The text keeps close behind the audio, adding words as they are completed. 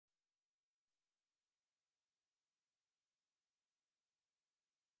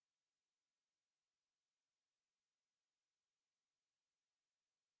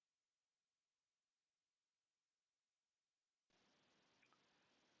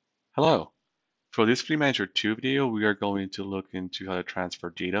Hello. For this Fleet Manager 2 video, we are going to look into how to transfer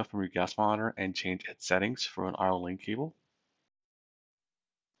data from your gas monitor and change its settings for an RO link cable.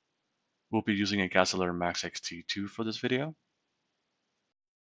 We'll be using a GasAlert Max XT2 for this video.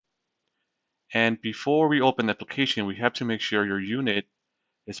 And before we open the application, we have to make sure your unit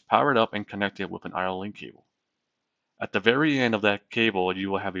is powered up and connected with an RO link cable. At the very end of that cable,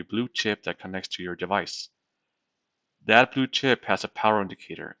 you will have a blue chip that connects to your device. That blue chip has a power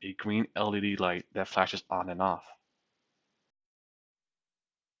indicator, a green LED light that flashes on and off.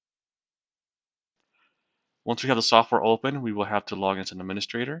 Once we have the software open, we will have to log in as an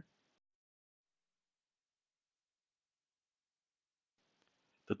administrator.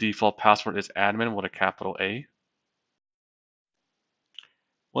 The default password is admin with a capital A.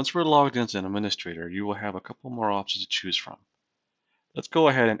 Once we're logged in as an administrator, you will have a couple more options to choose from. Let's go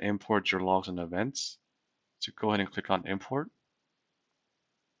ahead and import your logs and events. So go ahead and click on Import.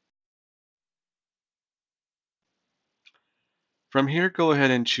 From here, go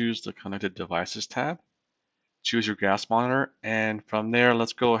ahead and choose the Connected Devices tab. Choose your gas monitor, and from there,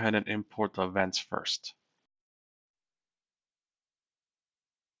 let's go ahead and import the events first.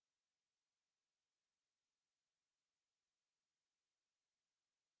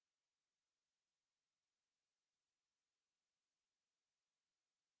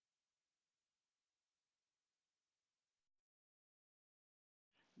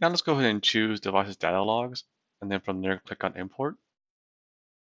 Now let's go ahead and choose Devices Data Logs, and then from there, click on Import.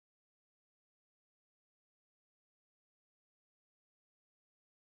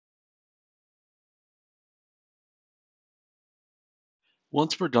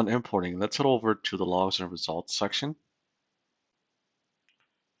 Once we're done importing, let's head over to the Logs and Results section.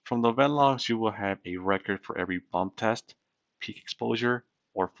 From the event logs, you will have a record for every bump test, peak exposure,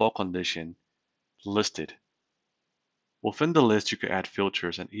 or fault condition listed. Within the list, you could add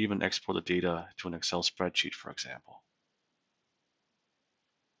filters and even export the data to an Excel spreadsheet, for example.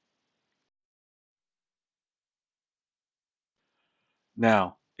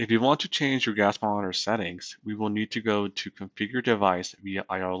 Now, if you want to change your gas monitor settings, we will need to go to Configure Device via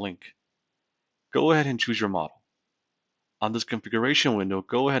IR link. Go ahead and choose your model. On this configuration window,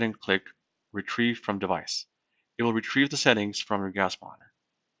 go ahead and click Retrieve from Device. It will retrieve the settings from your gas monitor.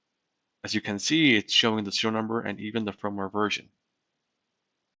 As you can see, it's showing the serial number and even the firmware version.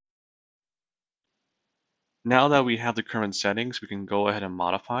 Now that we have the current settings, we can go ahead and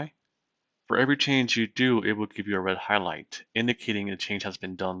modify. For every change you do, it will give you a red highlight, indicating the change has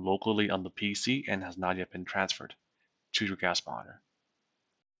been done locally on the PC and has not yet been transferred to your gas monitor.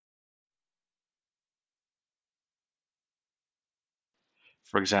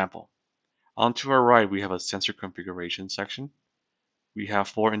 For example, onto our right, we have a sensor configuration section. We have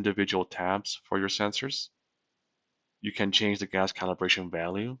 4 individual tabs for your sensors. You can change the gas calibration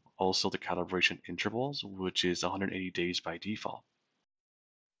value, also the calibration intervals, which is 180 days by default.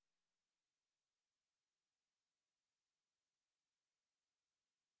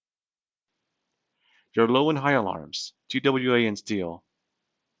 Your low and high alarms, TWA and steel,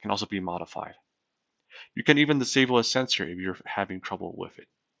 can also be modified. You can even disable a sensor if you're having trouble with it.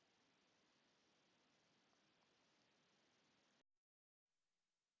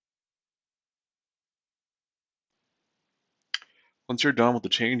 Once you're done with the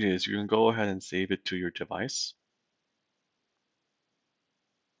changes, you can go ahead and save it to your device.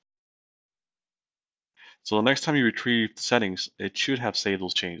 So the next time you retrieve the settings, it should have saved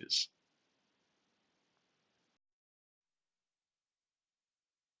those changes.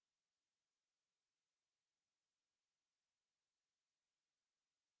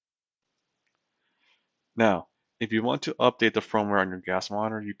 Now, if you want to update the firmware on your gas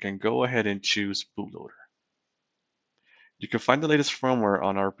monitor, you can go ahead and choose bootloader. You can find the latest firmware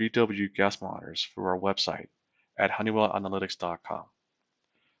on our BW gas monitors through our website at honeywellanalytics.com.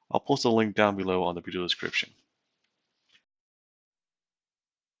 I'll post a link down below on the video description.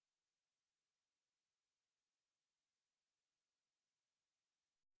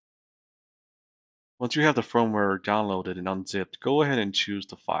 Once you have the firmware downloaded and unzipped, go ahead and choose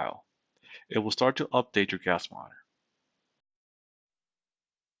the file. It will start to update your gas monitor.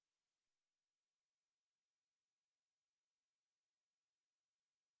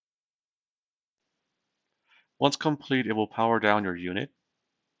 Once complete, it will power down your unit.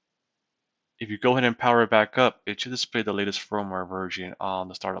 If you go ahead and power it back up, it should display the latest firmware version on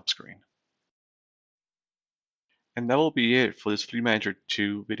the startup screen. And that will be it for this Fleet Manager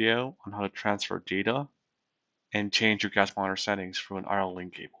 2 video on how to transfer data and change your gas monitor settings through an RO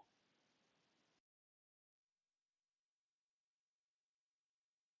link cable.